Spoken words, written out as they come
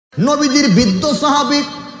নবীজির বৃদ্ধ সাহাবী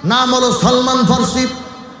নাম হলো সালমান ফার্সি।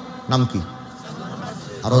 নাম কি?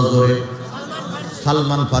 আরো জোরে।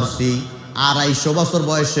 সালমান ফার্সি 250 বছর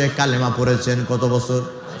বয়সে কালেমা পড়েছেন। কত বছর?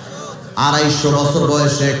 250 বছর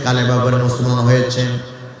বয়সে কালেমা পড়ে মুসলমান হয়েছেন।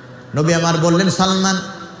 নবী আমার বললেন, সালমান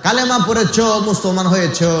কালেমা পড়েছো, মুসলমান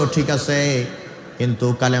হয়েছো, ঠিক আছে, কিন্তু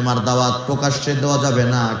কালেমার দাওয়াত প্রকাশ্যে দেওয়া যাবে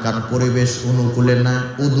না, কারণ পরিবেশ অনুকূলে না।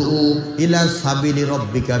 উদু ইলা সাবিলি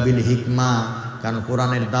রব্বিকা বিল হিকমা, কারণ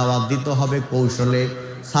কোরআনের দাওয়াত দিতে হবে কৌশলে।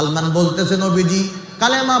 সালমান বলতেছে, নবীজি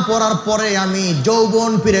কালেমা পড়ার পরে আমি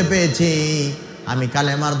যৌবন ফিরে পেয়েছি, আমি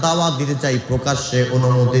কালেমার দাওয়াত দিতে চাই, প্রকাশ্যে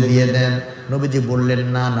অনুমতি দিয়ে দেন। নবীজি বললেন,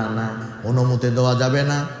 না না না, অনুমতি দেওয়া যাবে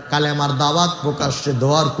না, কালেমার দাওয়াত প্রকাশ্যে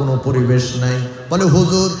দেওয়ার কোনো পরিবেশ নাই। বলে,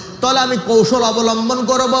 হুজুর তাহলে আমি কৌশল অবলম্বন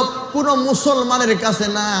করব, কোনো মুসলমানের কাছে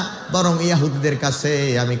না, বরং ইহুদিদের কাছে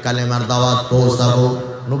আমি কালেমার দাওয়াত পৌঁছাবো।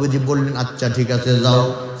 নবীজি বললেন, আচ্ছা ঠিক আছে, যাও।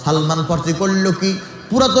 সালমান ফার্সি করল কি,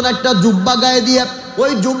 পুরাতন একটা জুব্বা গায়ে দিয়ে,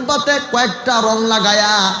 ওই জুব্বাতে কয়েকটা রং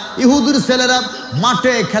লাগায়া ইহুদির ছেলেরা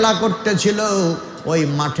মাঠে খেলা করতেছিল, ওই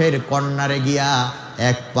মাঠের কর্নারে গিয়া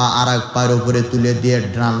এক পা আর এক পায়ের উপরে তুলে দিয়ে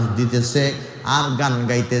ড্রামস দিতেছে আর গান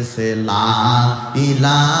গাইতেছে, লা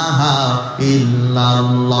ইলাহা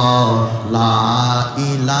ইল্লাল্লাহ, লা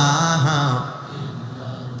ইলাহা।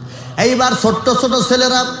 এইবার ছোট্ট ছোট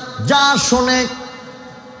ছেলেরা যা শোনে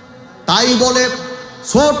তাই বলে।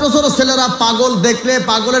 ছোট ছোট ছেলেরা পাগল দেখলে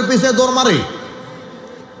পাগলের পিছে দৌড় মারে।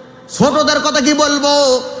 ছোটদের কথা কি বলবো,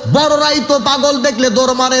 বড়রাই তো পাগল দেখলে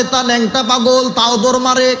দৌড় মারে, তা ন্যাংটা পাগল তাও দৌড়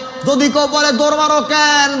মারে। যদি কেউ বলে দৌড় মারো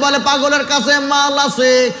কেন, বলে পাগলের কাছে মাল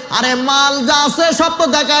আছে। আরে মাল যা আছে সব তো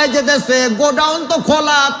দেখায় যেতেছে, গোডাউন তো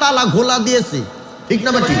খোলা, তালা খোলা দিয়েছে, ঠিক না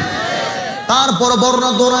বেটি? তারপর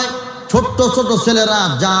বড়রা দৌড়ায়, ছোট্ট ছোট ছেলেরা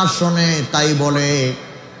যা শোনে তাই বলে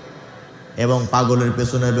এবং পাগলের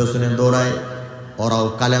পেছনে পেছনে দৌড়ায়। ওরাও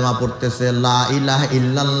কালেমা পড়তেছে, লা ইলাহা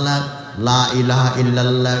ইল্লাল্লাহ, লা ইলাহা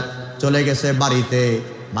ইল্লাল্লাহ। চলে গেছে বাড়িতে,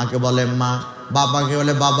 মাকে বলে মা, বাবাকে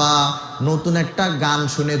বলে বাবা, নতুন একটা গান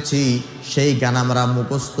শুনেছি, সেই গান আমরা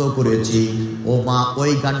মুখস্থ করেছি, ও মা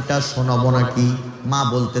ওই গানটা শোনাবো নাকি? মা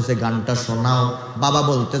বলতেছে গানটা শোনাও। বাবা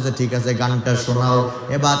বলতেছে ঠিক আছে, গানটা শোনাও।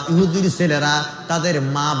 এবার ইহুদির ছেলেরা তাদের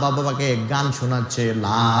মা বাবাকে গান শোনাচ্ছে,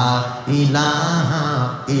 লা ইলাহা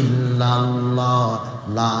ইল্লাল্লাহ,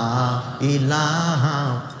 লা ইলাহা।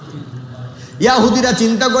 ইহুদিরা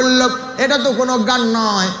চিন্তা করল এটা তো কোনো গান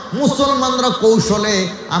নয়, মুসলমানরা কৌশলে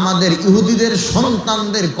আমাদের ইহুদিদের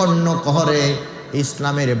সন্তানদের কর্ণকহরে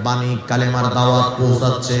ইসলামের বাণী কালেমার দাওয়াত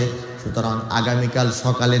পৌঁছাচ্ছে। সুতরাং আগামীকাল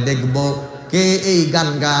সকালে দেখব কে এই গান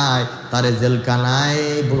গায়, তারে জেলখানায়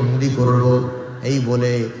বন্দি করব। এই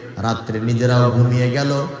বলে রাত্রে নিজেরাও ঘুমিয়ে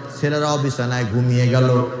গেল, ছেলেরাও বিছানায় ঘুমিয়ে গেল।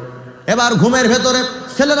 এবার ঘুমের ভেতরে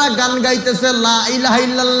ছেলেরা গান গাইতেছে, লা ইলাহা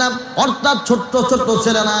ইল্লাল্লাহ। অর্থাৎ ছোট্ট ছোট্ট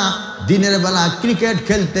ছেলেরা দিনের বেলা ক্রিকেট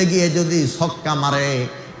খেলতে গিয়ে যদি ছক্কা মারে,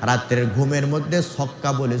 রাত্রের ঘুমের মধ্যে ছক্কা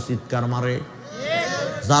বলে চিৎকার মারে।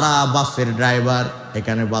 যারা বাসের ড্রাইভার,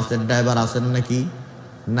 এখানে বাসের ড্রাইভার আছেন নাকি?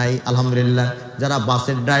 নাই, আলহামদুলিল্লাহ। যারা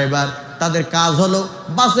বাসের ড্রাইভার, তাদের কাজ হলো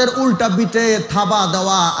বাসের উল্টা পিঠে থাবা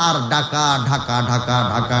দেওয়া আর ঢাকা ঢাকা ঢাকা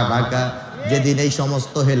ঢাকা ঢাকা। যেদিন এই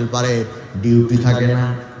সমস্ত হেল্পারের ডিউটি থাকে না,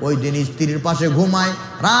 ওই দিন স্ত্রীর পাশে ঘুমায়।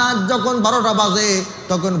 রাত যখন 12টা বাজে,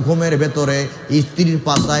 তখন ঘুমের ভেতরে স্ত্রীর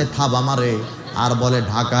পাশায় থাবা মারে আর বলে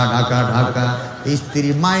ঢাকা ঢাকা ঢাকা। স্ত্রী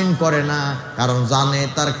মাইন্ড করে না, কারণ জানে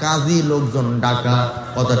তার কাজই লোকজন ডাকা।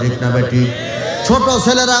 কথা ঠিক না বেটি? ছোট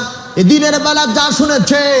ছেলেরা দিনের বেলা যা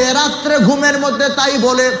শুনেছে, রাত্রে ঘুমের মধ্যে তাই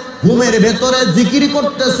বলে। ঘুমের ভেতরে জিকির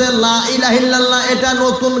করতেছে, লা ইলাহা ইল্লাল্লাহ। এটা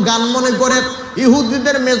নতুন গান মনে করে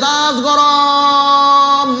ইহুদিদের মেজাজ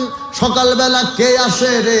গরম। সকালবেলা কে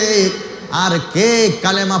আসে রে, আর কে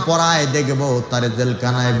কালেমা পড়ায় দেখবো, তারে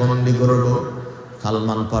জেলখানায় বন্দি করবো।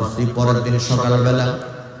 সালমান ফার্সি পরের দিন সকালবেলা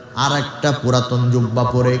আর একটা পুরাতন জুব্বা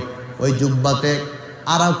পরে, ওই জুব্বাতে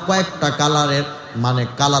আর কয়েকটা কালারের, মানে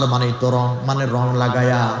কালার মানে তো রং, মানে রং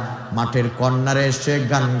লাগায়া মাঠের কর্নারে এসে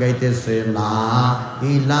গান গাইতেছে, লা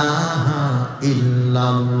ইলাহা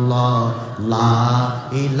ইল্লাল্লাহ, লা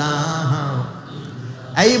ইলাহা।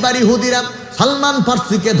 এইবার ইহুদিরা সালমান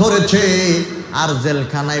ফার্সিকে ধরেছে আর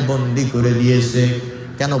জেলখানায় বন্দি করে দিয়েছে।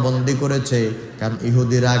 কেন বন্দি করেছে? কারণ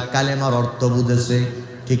ইহুদিরা কালেমার অর্থ বুঝেছে,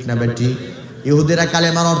 ঠিক না বেটি? ইহুদিরা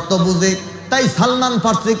কালেমার অর্থ বুঝে, তাই সালমান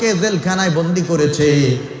ফার্সিকে জেলখানায় বন্দি করেছে।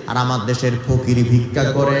 আর আমার দেশের ফকির ভিক্ষা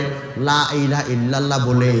করে, লা ইলাহা ইল্লাল্লাহ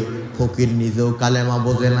বলে, ফকির নিজেও কালেমা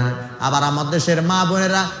বোঝে না। আবার আমার দেশের মা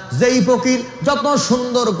বোনেরা, যেই ফকির যত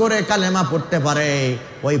সুন্দর করে কালেমা পড়তে পারে,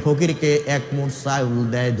 ওই ফকিরকে এক মুঠ চাউল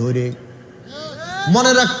দেয় ধরে।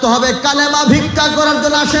 মনে রাখতে হবে, কালেমা ভিক্ষা করার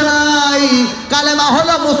জন্য আসে নাই। কালেমা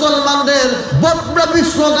হলো মুসলমানদের বড়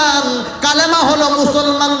স্লোগান, কালেমা হলো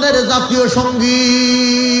মুসলমানদের জাতীয়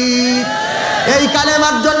সঙ্গীত। এই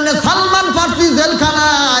কালেমার জন্য সালমান ফার্সি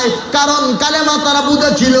জেলখানায়, কারণ কালেমা তারা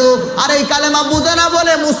বুঝেছিল, আর এই কালেমা বুঝে না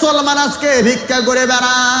বলে মুসলমান আজকে ভিক্ষা করে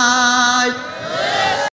বেড়ায়।